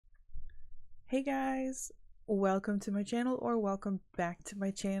Hey guys, welcome to my channel or welcome back to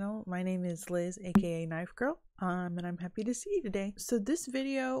my channel. My name is Liz, aka Knife Girl, and I'm happy to see you today. So this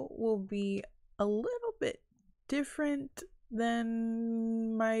video will be a little bit different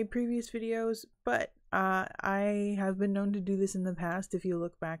than my previous videos, but I have been known to do this in the past. If you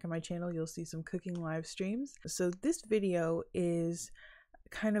look back at my channel, you'll see some cooking live streams. So this video is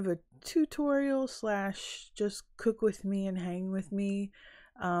kind of a tutorial slash just cook with me and hang with me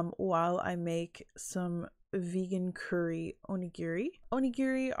while I make some vegan curry onigiri.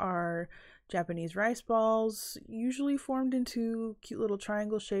 Onigiri are Japanese rice balls, usually formed into cute little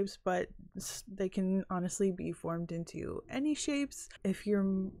triangle shapes, but they can honestly be formed into any shapes. If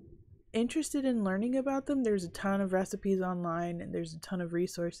you're interested in learning about them, there's a ton of recipes online and there's a ton of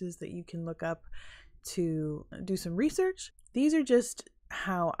resources that you can look up to do some research. These are just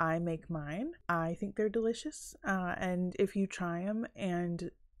how I make mine. I think they're delicious, and if you try them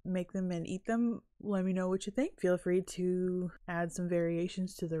and make them and eat them, let me know what you think. Feel free to add some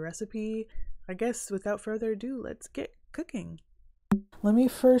variations to the recipe. I guess without further ado, let's get cooking. Let me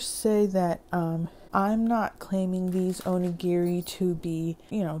first say that I'm not claiming these onigiri to be,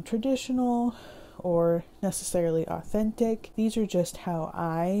 traditional or necessarily authentic. These are just how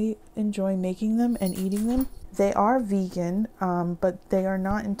I enjoy making them and eating them. They are vegan, but they are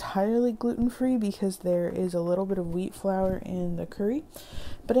not entirely gluten-free because there is a little bit of wheat flour in the curry.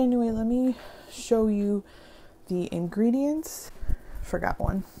 But anyway, let me show you the ingredients. Forgot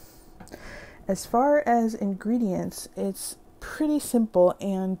one. As far as ingredients, it's pretty simple,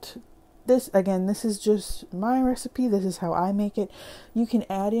 and this is just my recipe. This is how I make it. You can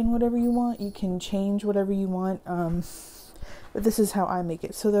add in whatever you want. You can change whatever you want, but this is how I make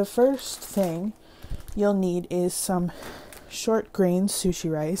it. So the first thing you'll need is some short grain sushi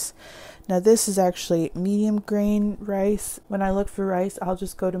rice. Now this is actually medium grain rice. When I look for rice, I'll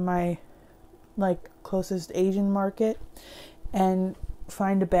just go to my closest Asian market and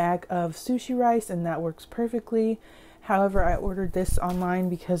find a bag of sushi rice, and that works perfectly. However, I ordered this online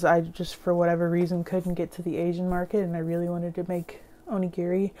because I just, for whatever reason, couldn't get to the Asian market and I really wanted to make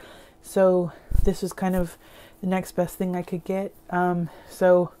onigiri. So this was kind of the next best thing I could get.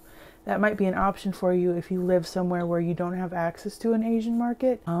 So that might be an option for you if you live somewhere where you don't have access to an Asian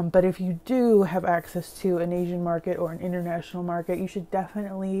market. But if you do have access to an Asian market or an international market, you should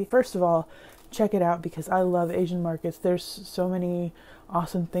definitely, first of all, check it out because I love Asian markets. There's so many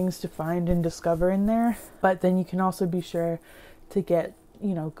awesome things to find and discover in there. But then you can also be sure to get,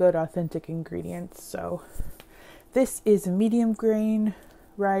 good authentic ingredients. So this is medium grain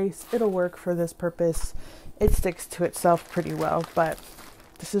rice. It'll work for this purpose. It sticks to itself pretty well, but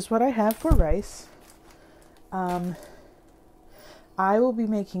this is what I have for rice. I will be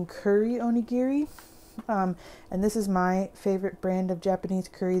making curry onigiri. And this is my favorite brand of Japanese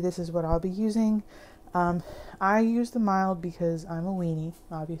curry. This is what I'll be using. I use the mild because I'm a weenie,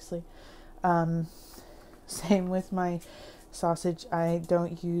 obviously. Same with my sausage. I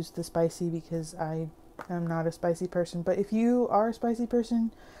don't use the spicy because I am not a spicy person. But if you are a spicy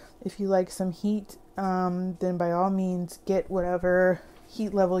person, if you like some heat, then by all means get whatever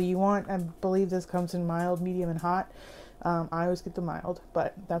heat level you want. I believe this comes in mild, medium, and hot. I always get the mild,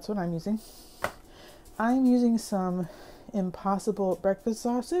 but that's what I'm using. I'm using some Impossible breakfast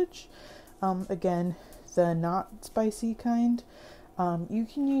sausage. Again, the not spicy kind. You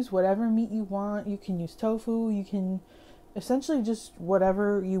can use whatever meat you want. You can use tofu. You can essentially just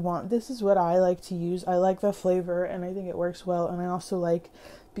whatever you want. This is what I like to use. I like the flavor and I think it works well. And I also like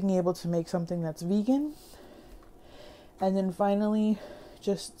being able to make something that's vegan. And then finally,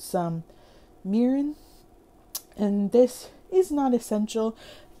 just some mirin. And this is not essential,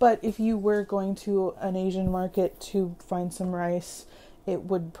 but if you were going to an Asian market to find some rice, it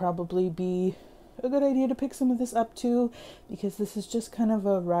would probably be a good idea to pick some of this up too, because this is just kind of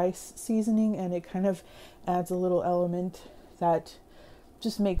a rice seasoning and it kind of adds a little element that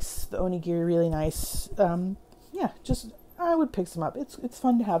just makes the onigiri really nice. I would pick some up. It's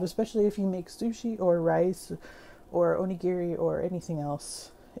fun to have, especially if you make sushi or rice or onigiri or anything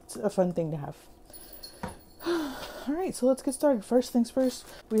else. It's a fun thing to have. Alright, so let's get started. First things first,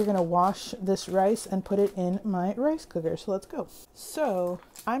 we're going to wash this rice and put it in my rice cooker. So let's go. So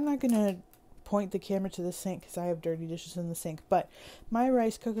I'm not going to point the camera to the sink because I have dirty dishes in the sink, but my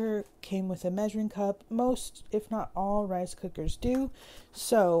rice cooker came with a measuring cup. Most, if not all, rice cookers do.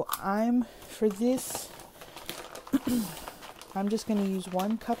 So for this, I'm just going to use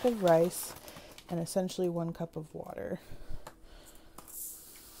 1 cup of rice and essentially 1 cup of water.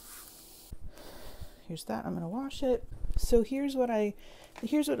 Here's that. I'm going to wash it. So here's what it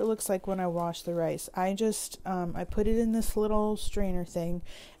looks like when I wash the rice. I just I put it in this little strainer thing,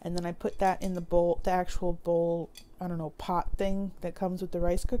 and then I put that in the bowl, the actual bowl, I don't know, pot thing that comes with the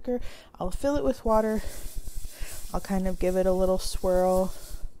rice cooker. I'll fill it with water. I'll kind of give it a little swirl,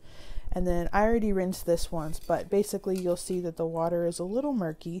 and then I already rinsed this once, but basically you'll see that the water is a little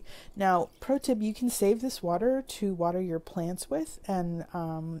murky. Now, pro tip, you can save this water to water your plants with, and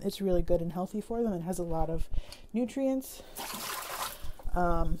it's really good and healthy for them. It has a lot of nutrients.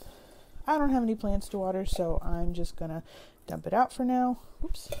 I don't have any plants to water, so I'm just gonna dump it out for now.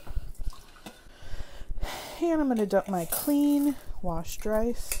 Oops. And I'm gonna dump my clean washed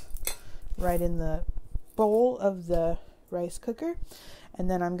rice right in the bowl of the rice cooker,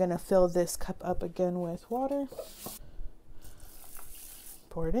 and then I'm gonna fill this cup up again with water,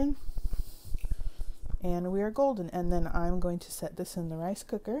 pour it in, and we are golden. And then I'm going to set this in the rice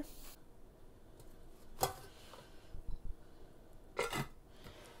cooker,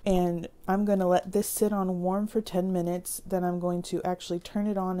 and I'm going to let this sit on warm for 10 minutes. Then I'm going to actually turn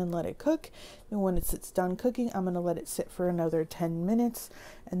it on and let it cook. And when it's done cooking, I'm going to let it sit for another 10 minutes,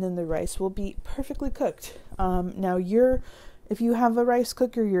 and then the rice will be perfectly cooked. Now if you have a rice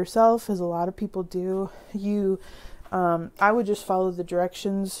cooker yourself, as a lot of people do, I would just follow the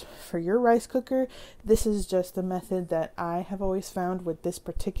directions for your rice cooker. This is just the method that I have always found with this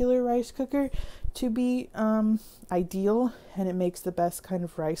particular rice cooker to be ideal, and it makes the best kind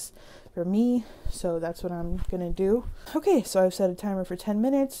of rice for me. So that's what I'm gonna do. Okay, so I've set a timer for 10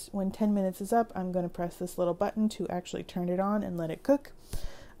 minutes. When 10 minutes is up, I'm gonna press this little button to actually turn it on and let it cook.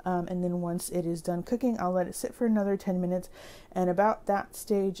 And then once it is done cooking, I'll let it sit for another 10 minutes. And about that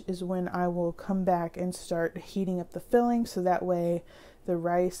stage is when I will come back and start heating up the filling. So that way the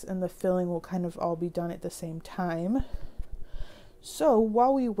rice and the filling will kind of all be done at the same time. So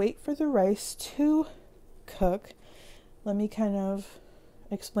while we wait for the rice to cook, let me kind of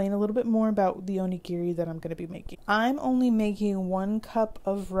explain a little bit more about the onigiri that I'm going to be making. I'm only making 1 cup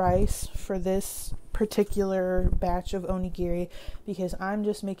of rice for this particular batch of onigiri because I'm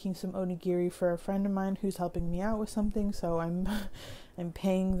just making some onigiri for a friend of mine who's helping me out with something, so I'm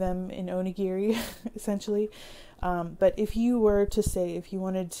paying them in onigiri essentially. But if you were to say, if you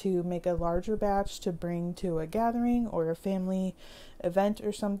wanted to make a larger batch to bring to a gathering or a family event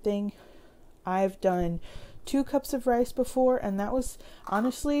or something, I've done 2 cups of rice before, and that was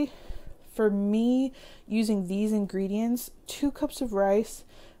honestly, for me, using these ingredients, 2 cups of rice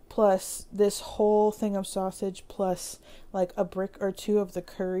plus this whole thing of sausage plus like a brick or 2 of the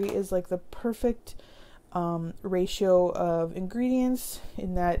curry is like the perfect ratio of ingredients,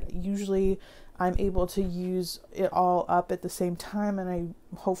 in that usually I'm able to use it all up at the same time, and I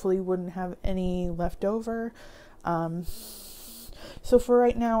hopefully wouldn't have any left over. So for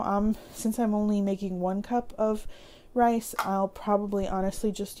right now, since I'm only making 1 cup of rice, I'll probably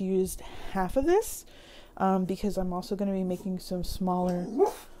honestly just use half of this, because I'm also going to be making some smaller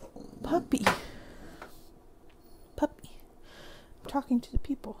puppy. I'm talking to the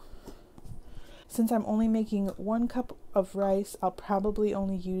people. Since I'm only making 1 cup of rice, I'll probably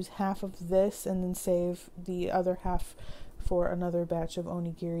only use half of this and then save the other half for another batch of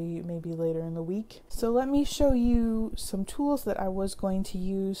onigiri maybe later in the week. So let me show you some tools that I was going to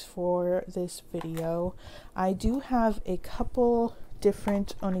use for this video. I do have a couple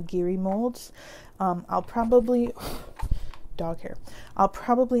different onigiri molds. I'll probably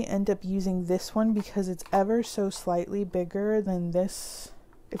end up using this one because it's ever so slightly bigger than this.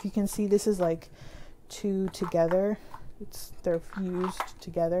 If you can see, this is like 2 together. They're fused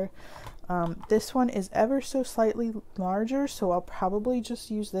together. This one is ever so slightly larger, so I'll probably just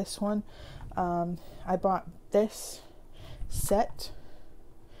use this one. I bought this set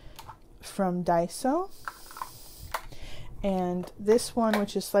from Daiso, and this one,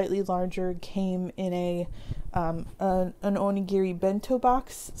 which is slightly larger, came in an onigiri bento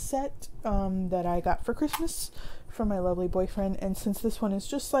box set that I got for Christmas from my lovely boyfriend. And since this one is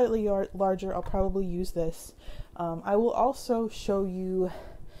just slightly larger, I'll probably use this. I will also show you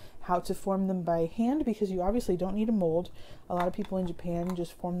how to form them by hand, because you obviously don't need a mold. A lot of people in Japan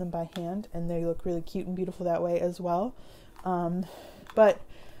just form them by hand, and they look really cute and beautiful that way as well. But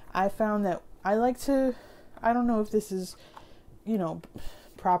I found that I like to, I don't know if this is, you know,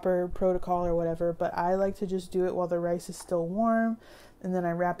 proper protocol or whatever, but I like to just do it while the rice is still warm, and then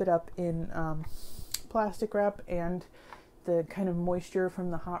I wrap it up in plastic wrap, and the kind of moisture from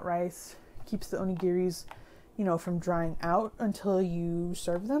the hot rice keeps the onigiris, you know, from drying out until you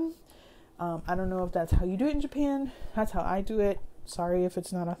serve them. I don't know if that's how you do it in Japan. That's how I do it. Sorry if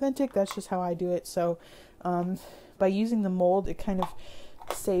it's not authentic. That's just how I do it. So by using the mold, it kind of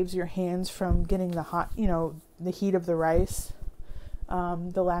saves your hands from getting the hot, you know, the heat of the rice.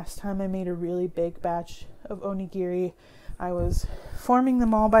 The last time I made a really big batch of onigiri, I was forming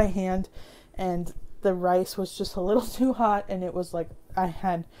them all by hand, and the rice was just a little too hot, and it was like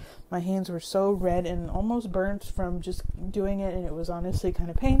my hands were so red and almost burnt from just doing it, and it was honestly kind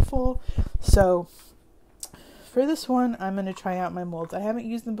of painful. So for this one, I'm going to try out my molds. I haven't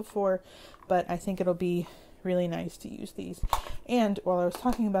used them before, but I think it'll be really nice to use these. And while I was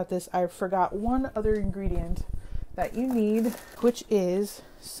talking about this, I forgot one other ingredient that you need, which is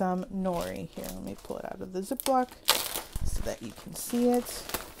some nori. Here, let me pull it out of the Ziploc so that you can see it.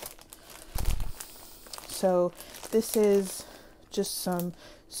 So this is just some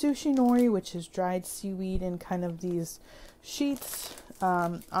sushi nori, which is dried seaweed in kind of these sheets.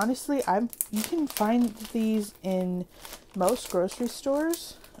 Honestly, you can find these in most grocery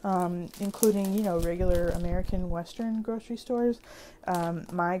stores, including, you know, regular American Western grocery stores.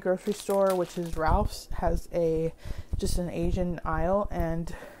 My grocery store, which is Ralph's, has just an Asian aisle,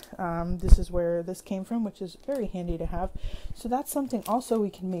 and this is where this came from, which is very handy to have. So that's something also we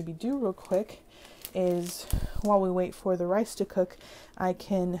can maybe do real quick, is while we wait for the rice to cook, I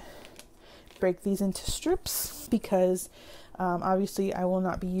can break these into strips, because obviously I will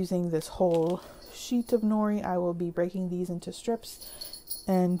not be using this whole sheet of nori. I will be breaking these into strips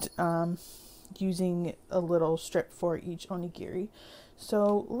and using a little strip for each onigiri.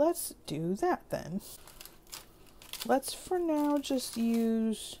 So let's do that then. Let's for now just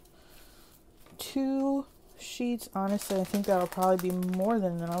use 2 sheets. Honestly, I think that'll probably be more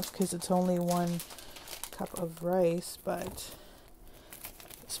than enough because it's only 1 cup of rice, but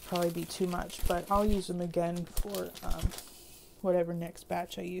it's probably be too much. But I'll use them again for whatever next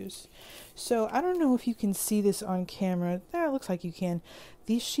batch I use. So I don't know if you can see this on camera. It looks like you can.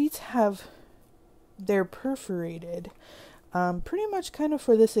 These sheets they're perforated, pretty much kind of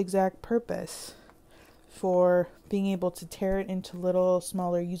for this exact purpose, for being able to tear it into little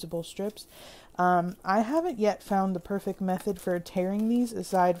smaller usable strips. I haven't yet found the perfect method for tearing these,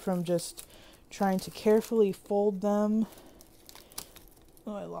 aside from just trying to carefully fold them.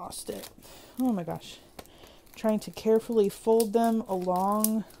 Oh, I lost it. Oh my gosh. Trying to carefully fold them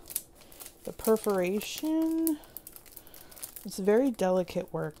along the perforation. It's very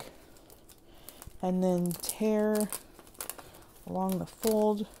delicate work. And then tear along the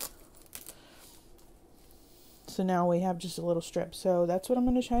fold. So now we have just a little strip. So that's what I'm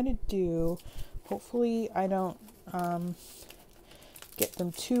going to try to do. Hopefully I don't get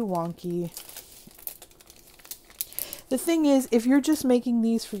them too wonky. The thing is, if you're just making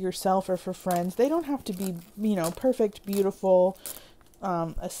these for yourself or for friends, they don't have to be, you know, perfect, beautiful,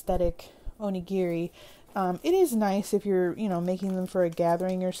 aesthetic onigiri. It is nice if you're, you know, making them for a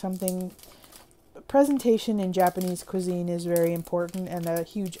gathering or something. Presentation in Japanese cuisine is very important and a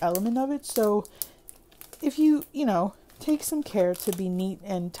huge element of it. So if you know, take some care to be neat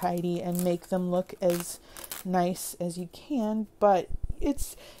and tidy and make them look as nice as you can, but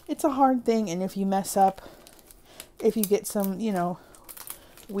it's a hard thing, and if you mess up, if you get some, you know,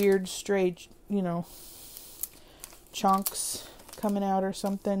 weird stray, you know, chunks coming out or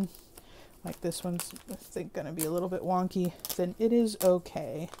something, like this one's, I think, gonna be a little bit wonky, then it is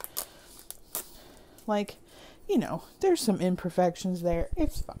okay. Like, you know, there's some imperfections there.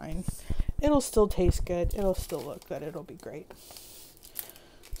 It's fine. It'll still taste good. It'll still look good. It'll be great.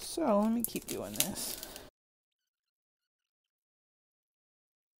 So let me keep doing this.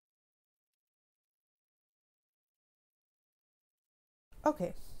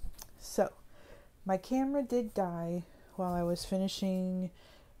 Okay, so my camera did die while I was finishing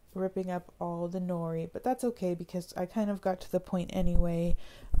ripping up all the nori, but that's okay because I kind of got to the point anyway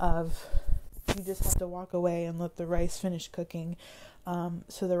of you just have to walk away and let the rice finish cooking.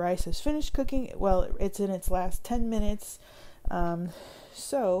 So the rice is finished cooking. Well, it's in its last 10 minutes.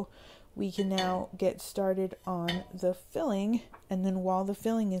 So we can now get started on the filling. And then while the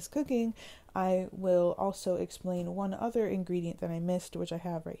filling is cooking, I will also explain one other ingredient that I missed, which I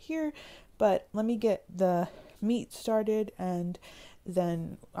have right here. But let me get the meat started, and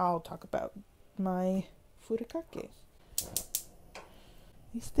then I'll talk about my furikake.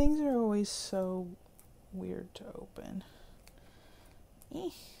 These things are always so weird to open.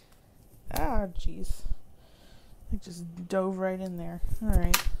 Ah, jeez. I just dove right in there.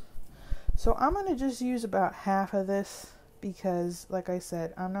 Alright. So I'm going to just use about half of this because, like I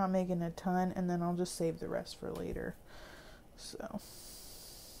said, I'm not making a ton, and then I'll just save the rest for later. So,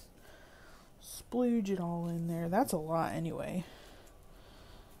 splooge it all in there. That's a lot anyway.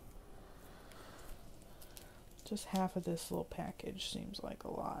 Just half of this little package seems like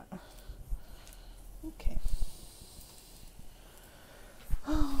a lot. Okay.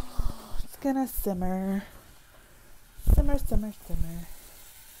 It's gonna simmer. Simmer, simmer, simmer.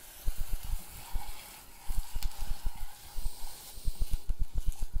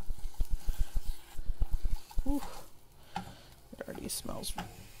 Ooh, it already smells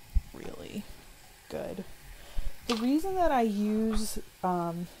really good. The reason that I use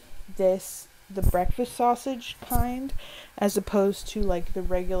the breakfast sausage kind, as opposed to like the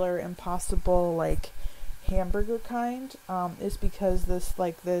regular Impossible like hamburger kind, is because the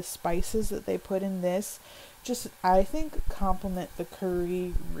spices that they put in this just, I think, complement the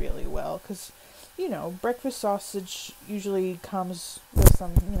curry really well, because you know, breakfast sausage usually comes with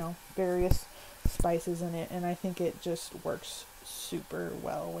some, you know, various spices in it, and I think it just works super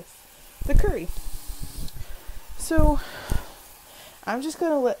well with the curry. So I'm just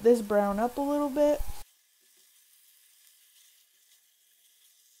gonna let this brown up a little bit.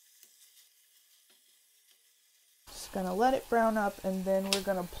 Just gonna let it brown up, and then we're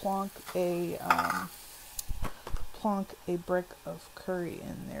gonna plonk a brick of curry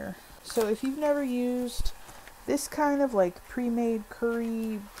in there. So if you've never used this kind of like pre-made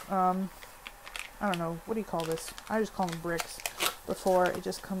curry, I don't know, what do you call this? I just call them bricks. Before, it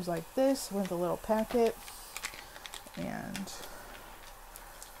just comes like this with a little packet, and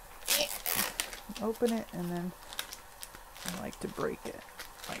open it, and then I like to break it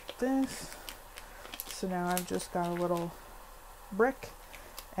like this. So now I've just got a little brick,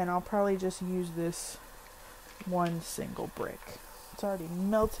 and I'll probably just use this one single brick. It's already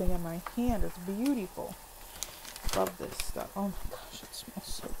melting in my hand. It's beautiful. Love this stuff. Oh my gosh, it smells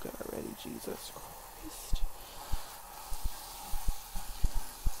so good already. Jesus Christ.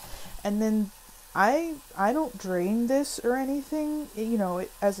 And then I don't drain this or anything. You know,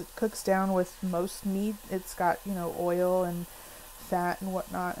 as it cooks down with most meat, it's got, you know, oil and fat and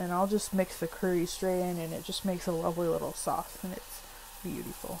whatnot, and I'll just mix the curry straight in, and it just makes a lovely little sauce, and it's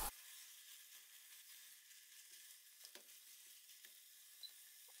beautiful.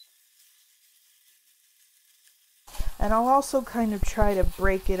 And I'll also kind of try to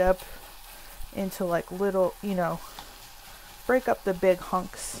break it up into like little, you know, break up the big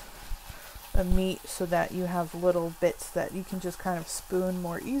hunks of meat so that you have little bits that you can just kind of spoon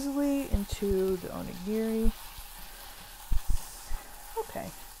more easily into the onigiri.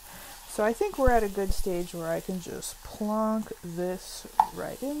 Okay, so I think we're at a good stage where I can just plonk this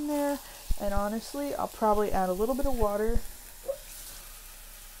right in there, and honestly, I'll probably add a little bit of water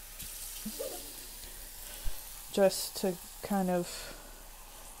just to kind of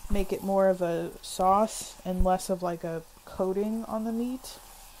make it more of a sauce and less of like a coating on the meat.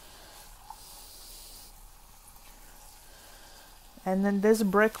 And then this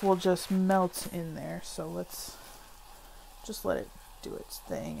brick will just melt in there, so let's just let it do its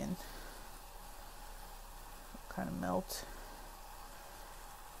thing and kind of melt.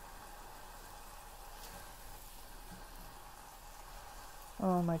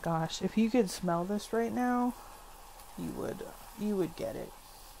 Oh my gosh, if you could smell this right now, you would get it.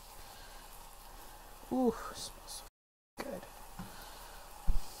 Ooh, it smells so good.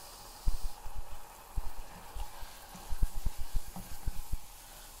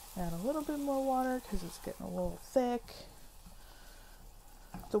 Add a little bit more water because it's getting a little thick.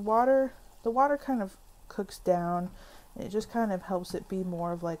 The water kind of cooks down, and it just kind of helps it be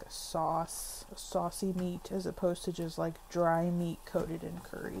more of like a sauce, a saucy meat, as opposed to just like dry meat coated in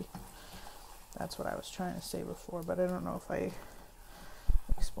curry. That's what I was trying to say before, but I don't know if I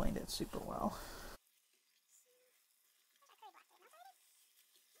explained it super well.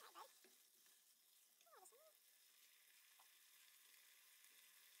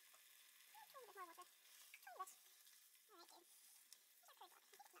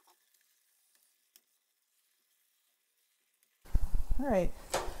 Alright,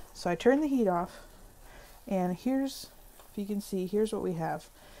 so I turned the heat off, and here's, if you can see, here's what we have.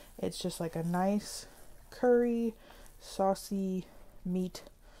 It's just like a nice curry, saucy meat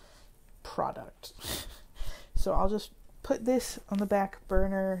product. So I'll just put this on the back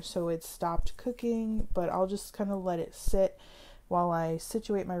burner so it's stopped cooking, but I'll just kind of let it sit while I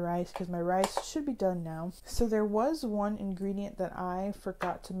situate my rice, because my rice should be done now. So there was one ingredient that I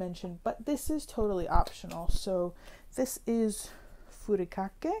forgot to mention, but this is totally optional. So this is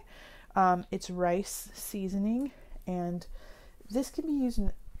Furikake. It's rice seasoning, and this can be used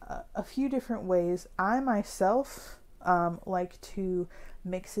in a few different ways. I myself like to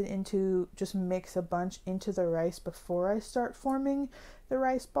mix it into, just mix a bunch into the rice before I start forming the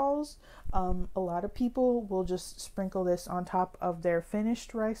rice balls. A lot of people will just sprinkle this on top of their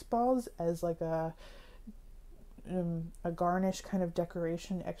finished rice balls as like a garnish kind of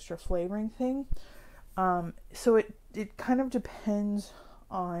decoration, extra flavoring thing. So it kind of depends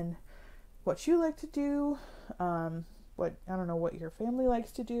on what you like to do, what, I don't know, what your family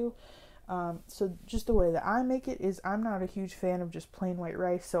likes to do. So just the way that I make it is I'm not a huge fan of just plain white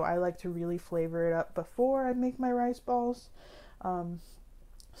rice, so I like to really flavor it up before I make my rice balls.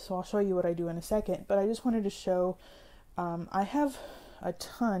 So I'll show you what I do in a second, but I just wanted to show, I have a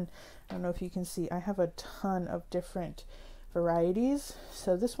ton, I don't know if you can see, I have a ton of different varieties.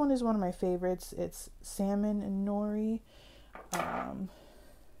 So this one is one of my favorites. It's salmon and nori.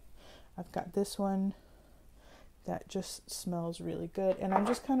 I've got this one that just smells really good, and I'm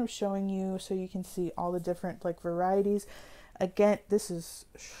just kind of showing you so you can see all the different like varieties. Again, this is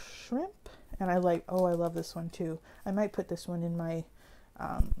shrimp, and I love this one too. I might put this one in my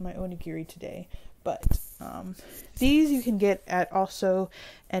my onigiri today, but these you can get at also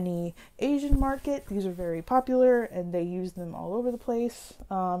any Asian market. These are very popular and they use them all over the place.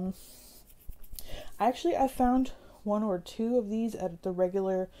 Actually, I found one or two of these at the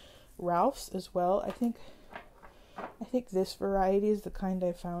regular Ralph's as well. I think this variety is the kind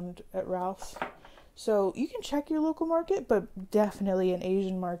I found at Ralph's. So you can check your local market, but definitely an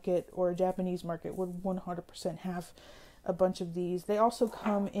Asian market or a Japanese market would 100% have a bunch of these. They also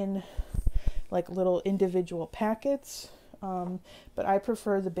come in like little individual packets, but I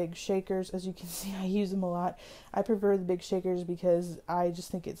prefer the big shakers. As you can see, I use them a lot. I prefer the big shakers because I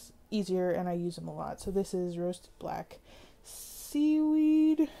just think it's easier and I use them a lot. So this is roasted black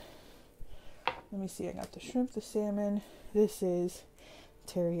seaweed. Let me see, I got the shrimp, the salmon. This is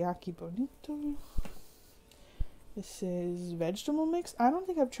teriyaki bonito. This is vegetable mix. I don't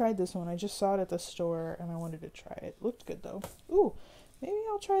think I've tried this one. I just saw it at the store and I wanted to try it. Looked good though. Ooh, maybe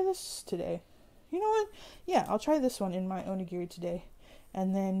I'll try this today. You know what? Yeah, I'll try this one in my onigiri today.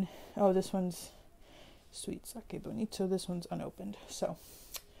 And then, oh, this one's sweet sake bonito. This one's unopened. So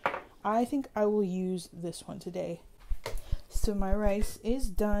I think I will use this one today. So my rice is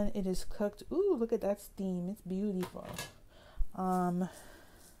done. It is cooked. Ooh, look at that steam. It's beautiful.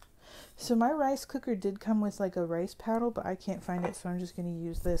 So my rice cooker did come with like a rice paddle, but I can't find it, so I'm just going to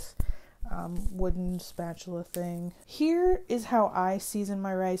use this wooden spatula thing. Here is how I season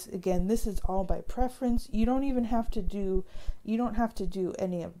my rice. Again, this is all by preference. You don't have to do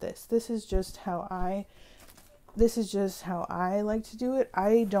any of this. This is just how I like to do it.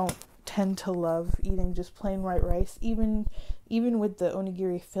 I don't tend to love eating just plain white rice, even with the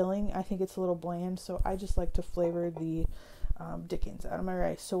onigiri filling. I think it's a little bland, so I just like to flavor the dickens out of my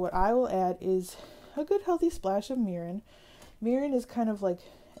rice. So what I will add is a good healthy splash of mirin. Mirin is kind of like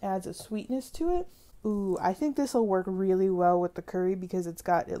adds a sweetness to it. Ooh, I think this will work really well with the curry because it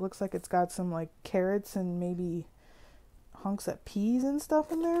looks like it's got some like carrots and maybe hunks of peas and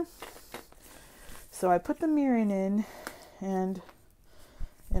stuff in there. So I put the mirin in, and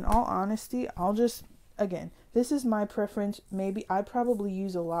in all honesty, I'll just, again, this is my preference. Maybe I probably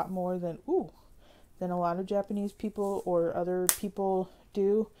use a lot more than a lot of Japanese people or other people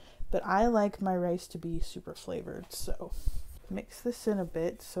do, but I like my rice to be super flavored. So mix this in a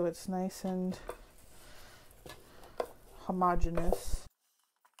bit so it's nice and homogeneous.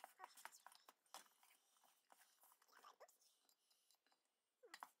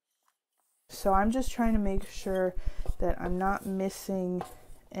 So I'm just trying to make sure that I'm not missing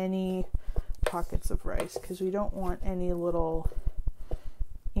any pockets of rice, because we don't want any little,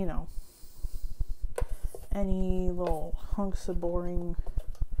 any little hunks of boring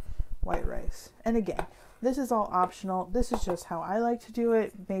white rice. And again, this is all optional. This is just how I like to do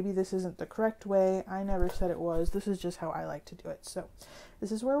it. Maybe this isn't the correct way. I never said it was. This is just how I like to do it. So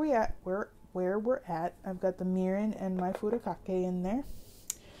this is where we're at. I've got the mirin and my furikake in there.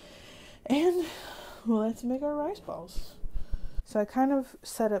 And let's make our rice balls. So I kind of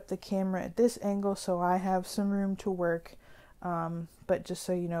set up the camera at this angle so I have some room to work. But just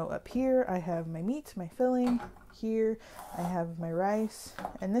so you know, up here I have my meat, my filling. Here I have my rice.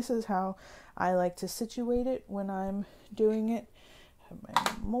 And this is how I like to situate it when I'm doing it. I have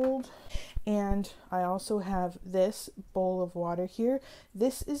my mold. And I also have this bowl of water here.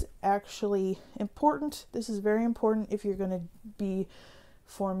 This is actually important. This is very important if you're going to be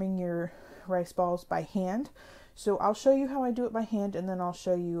forming your rice balls by hand. So I'll show you how I do it by hand, and then I'll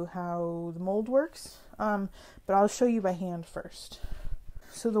show you how the mold works. But I'll show you by hand first.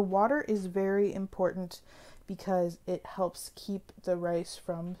 So the water is very important because it helps keep the rice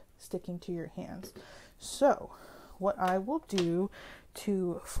from sticking to your hands. So what I will do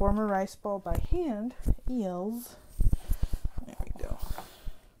to form a rice ball by hand is, there we go,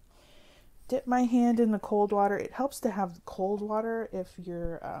 dip my hand in the cold water. It helps to have cold water if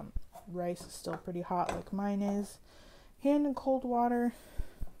your rice is still pretty hot like mine is. Hand in cold water.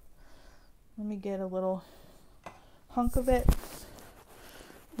 Let me get a little hunk of it.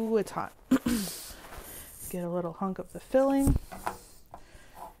 Ooh, it's hot. Get a little hunk of the filling, a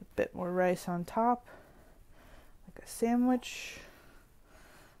bit more rice on top, like a sandwich.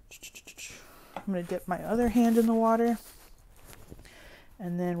 I'm going to dip my other hand in the water,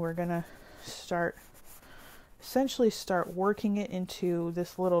 and then we're going to essentially start working it into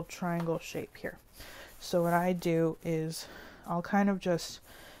this little triangle shape here. So what I do is I'll kind of just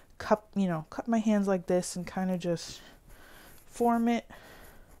cup my hands like this and kind of just form it.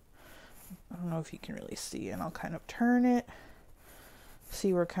 I don't know if you can really see, and I'll kind of turn it.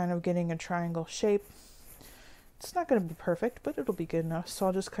 See, we're kind of getting a triangle shape. It's not going to be perfect, but it'll be good enough. So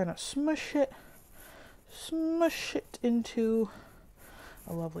I'll just kind of smush it into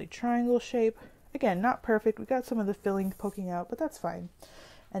a lovely triangle shape. Again, not perfect. We got some of the filling poking out, but that's fine.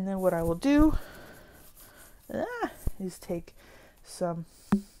 And then what I will do is take some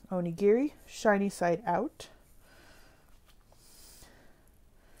onigiri, shiny side out.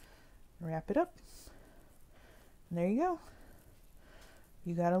 Wrap it up. And there you go.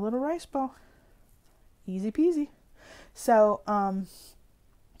 You got a little rice ball. Easy peasy. So,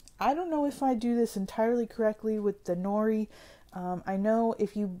 I don't know if I do this entirely correctly with the nori. I know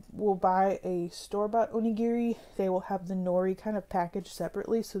if you will buy a store-bought onigiri, they will have the nori kind of packaged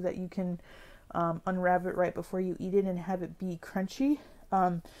separately so that you can unwrap it right before you eat it and have it be crunchy.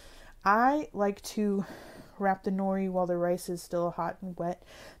 I like to wrap the nori while the rice is still hot and wet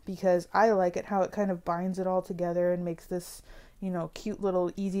because I like it how it kind of binds it all together and makes this, cute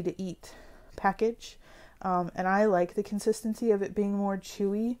little easy to eat package. And I like the consistency of it being more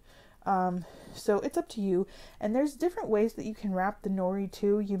chewy. So it's up to you. And there's different ways that you can wrap the nori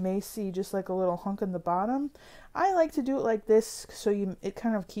too. You may see just like a little hunk in the bottom. I like to do it like this so it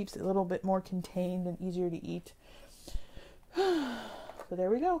kind of keeps it a little bit more contained and easier to eat. So there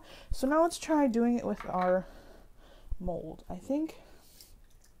we go. So now let's try doing it with our mold. I think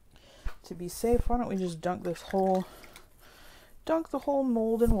to be safe, why don't we just dunk the whole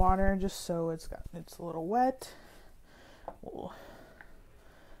mold in water just so it's a little wet. We'll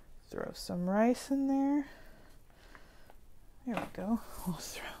throw some rice in there. There we go. We'll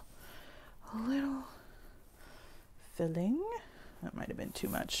throw a little filling. That might have been too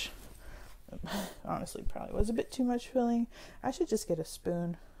much. Honestly, probably was a bit too much filling. I should just get a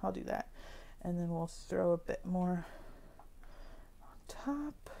spoon. I'll do that. And then we'll throw a bit more on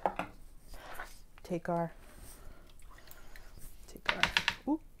top. Take our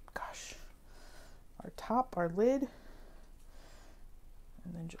our lid,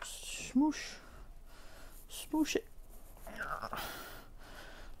 and then just smoosh it.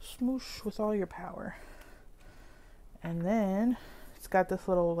 Smoosh with all your power. And then it's got this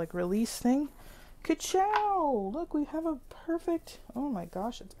little like release thing. Ka-chow! Look, we have a perfect, oh my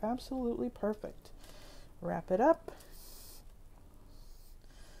gosh, it's absolutely perfect. Wrap it up.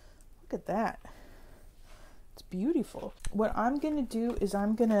 Look at that. It's beautiful. What I'm gonna do is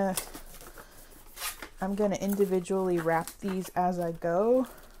I'm gonna individually wrap these as I go,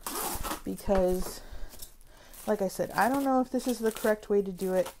 because like I said, I don't know if this is the correct way to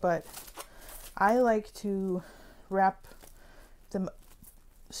do it, but I like to wrap them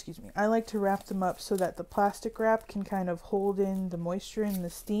up so that the plastic wrap can kind of hold in the moisture and the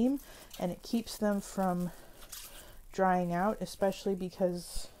steam, and it keeps them from drying out, especially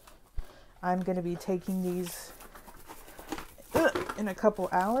because I'm going to be taking these in a couple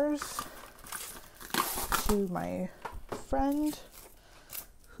hours to my friend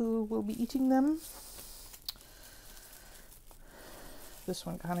who will be eating them. This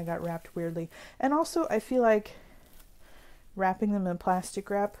one kind of got wrapped weirdly. And also I feel like wrapping them in plastic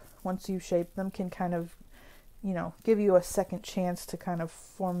wrap, once you shape them, can kind of, give you a second chance to kind of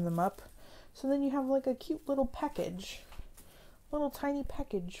form them up. So then you have like a cute little package, little tiny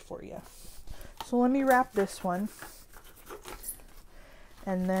package for you. So let me wrap this one.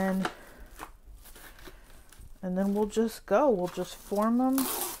 And then we'll just go. We'll just form them.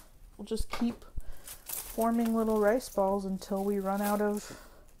 We'll just keep forming little rice balls until we run out of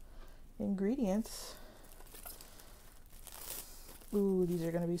ingredients. Ooh, these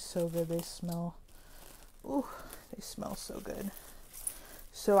are going to be so good. They smell so good.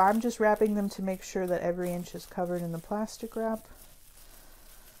 So I'm just wrapping them to make sure that every inch is covered in the plastic wrap.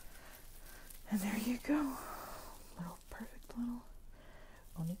 And there you go. Perfect little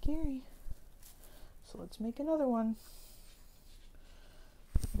onigiri. So let's make another one.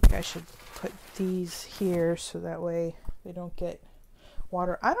 I think I should put these here so that way they don't get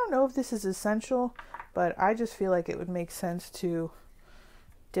water. I don't know if this is essential, but I just feel like it would make sense to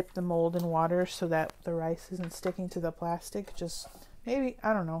dip the mold in water so that the rice isn't sticking to the plastic. Just maybe,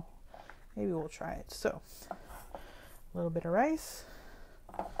 I don't know. Maybe we'll try it. So, a little bit of rice.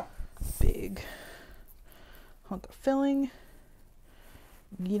 big hunk of filling.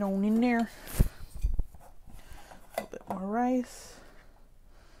 Get on in there. A little bit more rice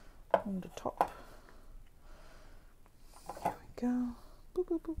on the top. There we go. Boop,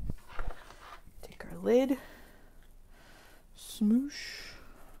 boop, boop. Take our lid. Smoosh.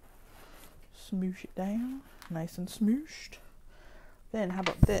 Smoosh it down. Nice and smooshed. Then how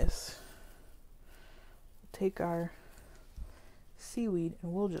about this? We'll take our seaweed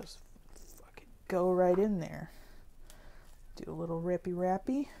and we'll just fucking go right in there. Do a little rippy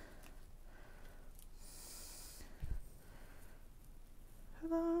rappy.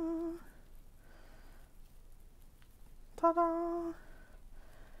 Ta-da! Ta-da!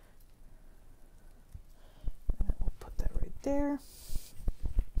 And we'll put that right there.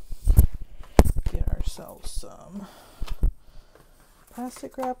 Get ourselves some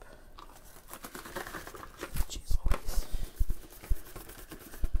plastic wrap. Jeez Louise.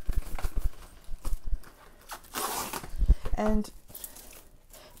 And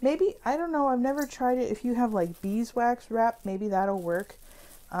maybe, I don't know, I've never tried it. If you have like beeswax wrap, maybe that'll work.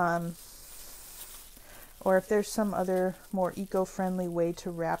 Or if there's some other more eco-friendly way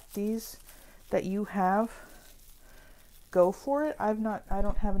to wrap these that you have, go for it. I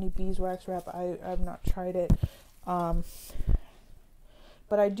don't have any beeswax wrap. I've not tried it. But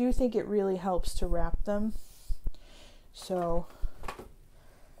I do think it really helps to wrap them. So,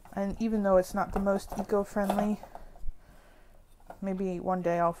 and even though it's not the most eco-friendly, maybe one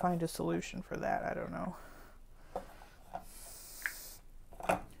day I'll find a solution for that. I don't know.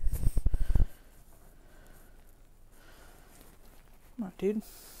 Come on, dude.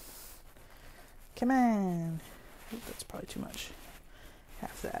 Come on. Ooh, that's probably too much.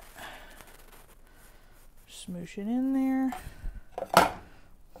 Half that. Smoosh it in there. Some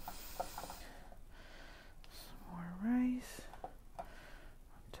more rice on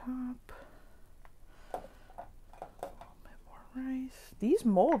top. A little bit more rice. These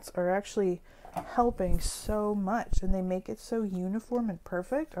molds are actually helping so much, and they make it so uniform and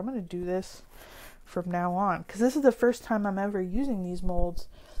perfect. I'm going to do this from now on, because this is the first time I'm ever using these molds.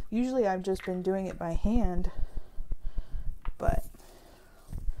 Usually I've just been doing it by hand, but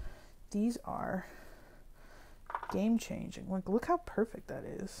these are game changing. Like, look how perfect that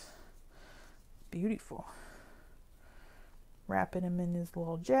is. Beautiful. Wrapping him in his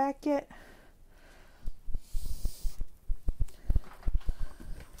little jacket.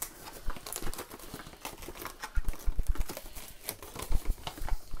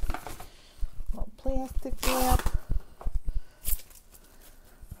 Plastic wrap.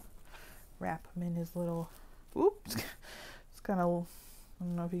 Wrap him in his little, oops, it's kind of, I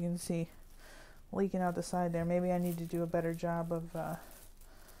don't know if you can see, leaking out the side there. Maybe I need to do a better job of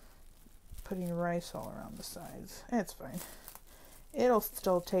putting rice all around the sides. It's fine. It'll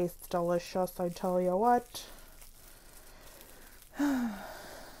still taste delicious, I tell you what.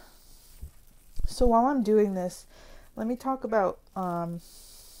 So while I'm doing this, let me talk about,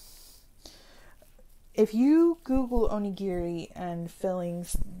 if you Google onigiri and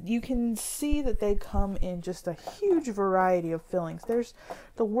fillings, you can see that they come in just a huge variety of fillings.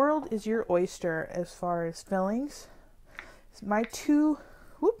 The world is your oyster as far as fillings. My two,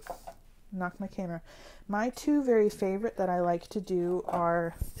 knocked my camera. My two very favorite that I like to do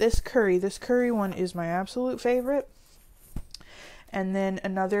are this curry. This curry one is my absolute favorite. And then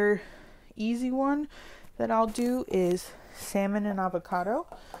another easy one that I'll do is salmon and avocado.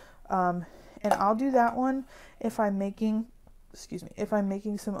 And I'll do that one if I'm making, if I'm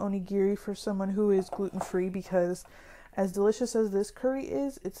making some onigiri for someone who is gluten-free, because as delicious as this curry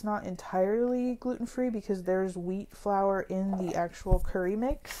is, it's not entirely gluten-free because there's wheat flour in the actual curry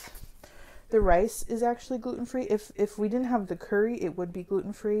mix. The rice is actually gluten-free. If we didn't have the curry, it would be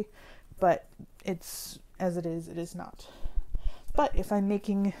gluten-free, but it's, as it is not. But if I'm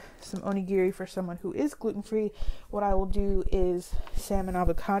making some onigiri for someone who is gluten-free, what I will do is salmon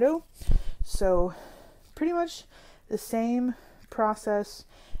avocado. So pretty much the same process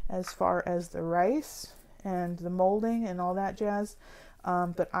as far as the rice and the molding and all that jazz.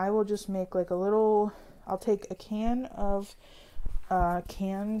 But I will just make like a little, I'll take a can of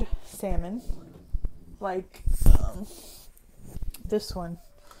canned salmon, like this one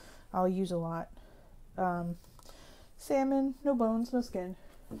I'll use a lot. Salmon, no bones, no skin.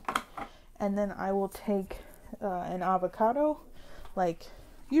 And then I will take an avocado, like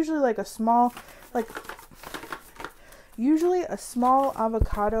usually a small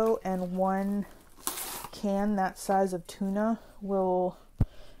avocado, and one can that size of tuna will,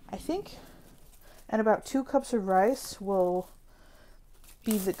 I think, and about 2 cups of rice will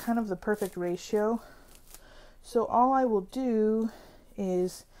be the kind of the perfect ratio. So all I will do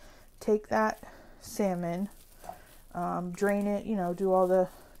is take that salmon, drain it, you know, do all the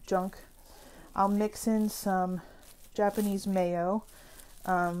junk. I'll mix in some Japanese mayo,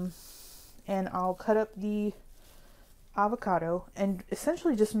 and I'll cut up the avocado and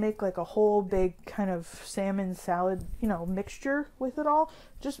essentially just make like a whole big kind of salmon salad, you know, mixture with it all.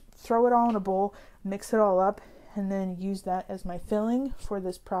 Just throw it all in a bowl, mix it all up, and then use that as my filling for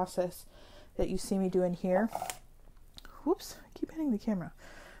this process that you see me doing here. Whoops, I keep hitting the camera.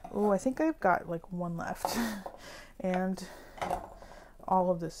 Oh, I think I've got like one left and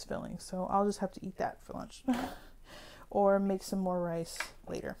all of this filling, so I'll just have to eat that for lunch or make some more rice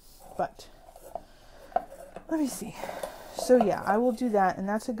later. But let me see. So yeah, I will do that, and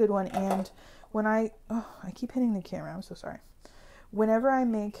that's a good one. And when I keep hitting the camera, I'm so sorry. Whenever I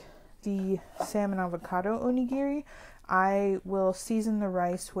make the salmon avocado onigiri, I will season the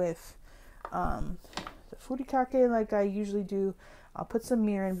rice with the furikake like I usually do. I'll put some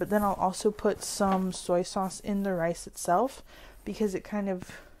mirin, but then I'll also put some soy sauce in the rice itself because it kind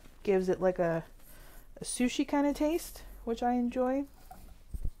of gives it like a sushi kind of taste, which I enjoy.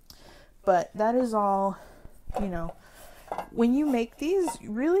 But that is all, you know. When you make these,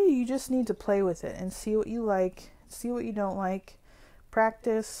 really you just need to play with it and see what you like, see what you don't like.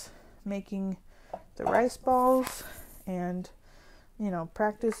 Practice making the rice balls and, you know,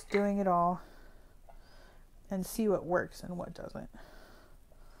 practice doing it all and see what works and what doesn't.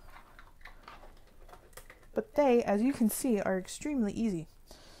 But they, as you can see, are extremely easy.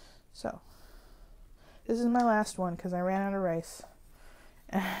 So, this is my last one because I ran out of rice.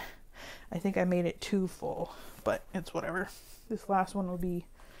 I think I made it too full, but it's whatever. This last one will be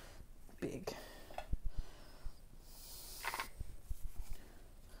big.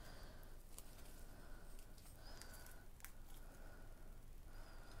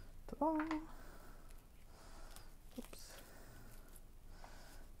 Ta-da. Oops.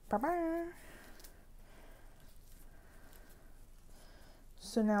 Bye-bye.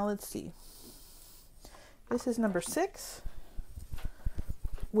 So now let's see. This is number 6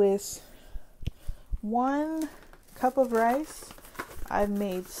 with 1 cup of rice. I've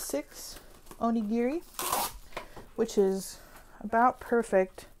made 6 onigiri, which is about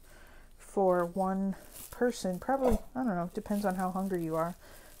perfect for 1 person. Probably, I don't know, depends on how hungry you are.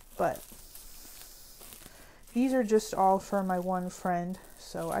 But these are just all for my one friend,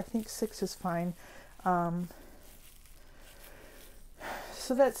 so I think 6 is fine.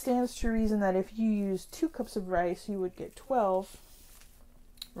 So that stands to reason that if you use 2 cups of rice, you would get 12,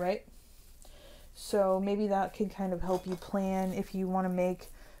 right? So maybe that can kind of help you plan if you want to make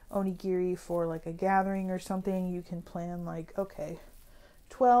onigiri for like a gathering or something. You can plan like, okay,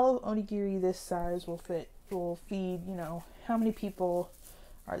 12 onigiri this size will feed, you know, how many people?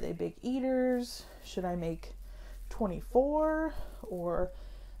 Are they big eaters? Should I make 24? Or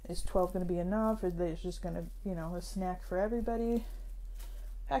is 12 going to be enough? Is it just going to, you know, a snack for everybody?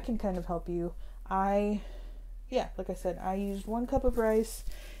 That can kind of help you. Yeah, like I said, I used 1 cup of rice.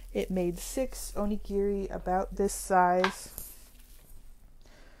 It made 6 onigiri about this size.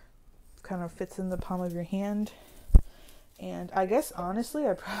 Kind of fits in the palm of your hand. And I guess honestly,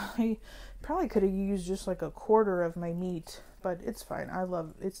 I probably could have used just like a quarter of my meat, but it's fine.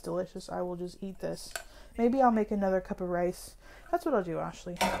 It's delicious. I will just eat this. Maybe I'll make another cup of rice. That's what I'll do,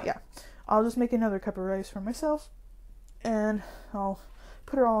 Ashley. Yeah, I'll just make another cup of rice for myself, and I'll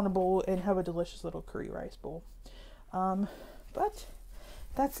put it all in a bowl and have a delicious little curry rice bowl. But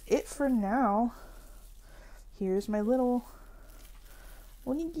that's it for now. Here's my little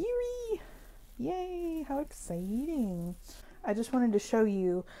onigiri. Yay, how exciting. I just wanted to show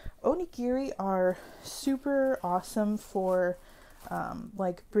you, onigiri are super awesome for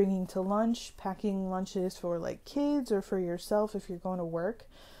like bringing to lunch, packing lunches for like kids or for yourself if you're going to work,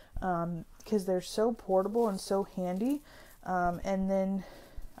 because they're so portable and so handy. And then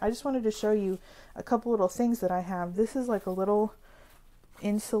I just wanted to show you a couple little things that I have. This is like a little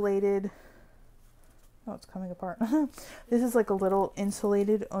insulated, oh, it's coming apart. This is like a little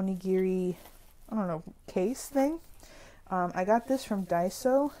insulated onigiri, I don't know, case thing. I got this from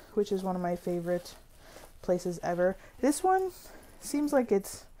Daiso, which is one of my favorite places ever. This one seems like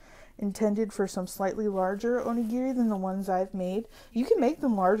it's intended for some slightly larger onigiri than the ones I've made. You can make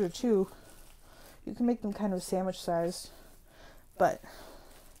them larger too. You can make them kind of sandwich sized. But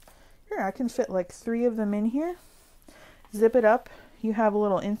here, I can fit like 3 of them in here. Zip it up. You have a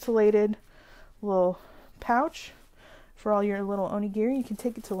little insulated little pouch for all your little onigiri. You can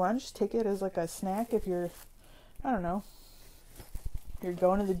take it to lunch. Take it as like a snack if you're, I don't know, you're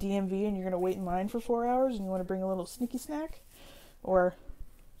going to the DMV and you're going to wait in line for 4 hours and you want to bring a little sneaky snack. Or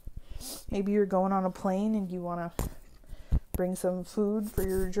maybe you're going on a plane and you want to bring some food for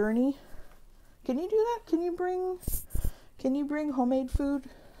your journey. Can you do that? Can you bring homemade food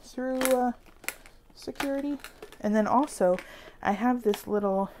through security? And then also, I have this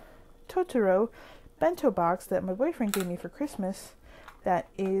little Totoro bento box that my boyfriend gave me for Christmas that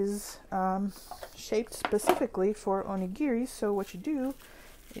is shaped specifically for onigiri. So what you do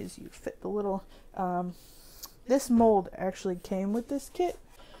is you fit the little, this mold actually came with this kit.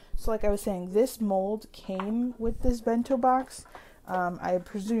 So like I was saying, this mold came with this bento box, I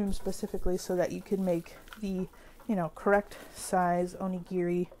presume specifically so that you can make the, you know, correct size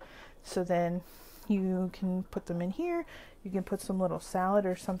onigiri. So then you can put them in here. You can put some little salad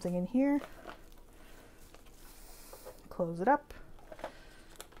or something in here. Close it up.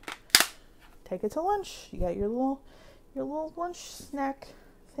 Take it to lunch. You got your little lunch snack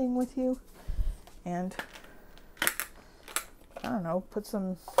thing with you. And I don't know, put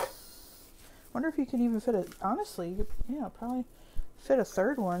some, wonder if you could even fit it, honestly, you could, yeah, probably fit a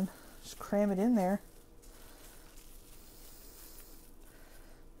third one. Just cram it in there.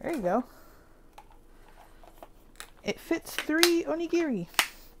 There you go. It fits 3 onigiri.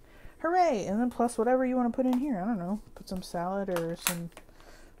 Hooray! And then plus whatever you want to put in here. I don't know, put some salad or some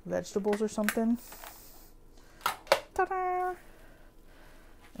vegetables or something. Ta-da!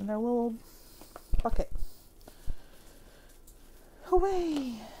 In their little bucket.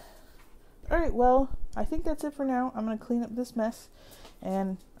 Away! Alright, well, I think that's it for now. I'm going to clean up this mess.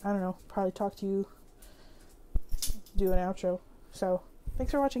 And, I don't know, probably talk to you, do an outro. So,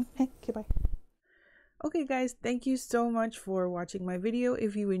 thanks for watching. Hey, okay, bye. Okay guys, thank you so much for watching my video.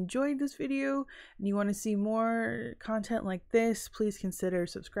 If you enjoyed this video and you want to see more content like this, please consider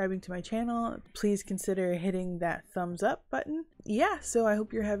subscribing to my channel. Please consider hitting that thumbs up button. Yeah, so I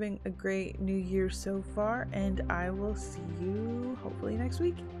hope you're having a great new year so far, and I will see you hopefully next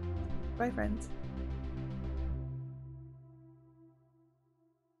week. Bye friends.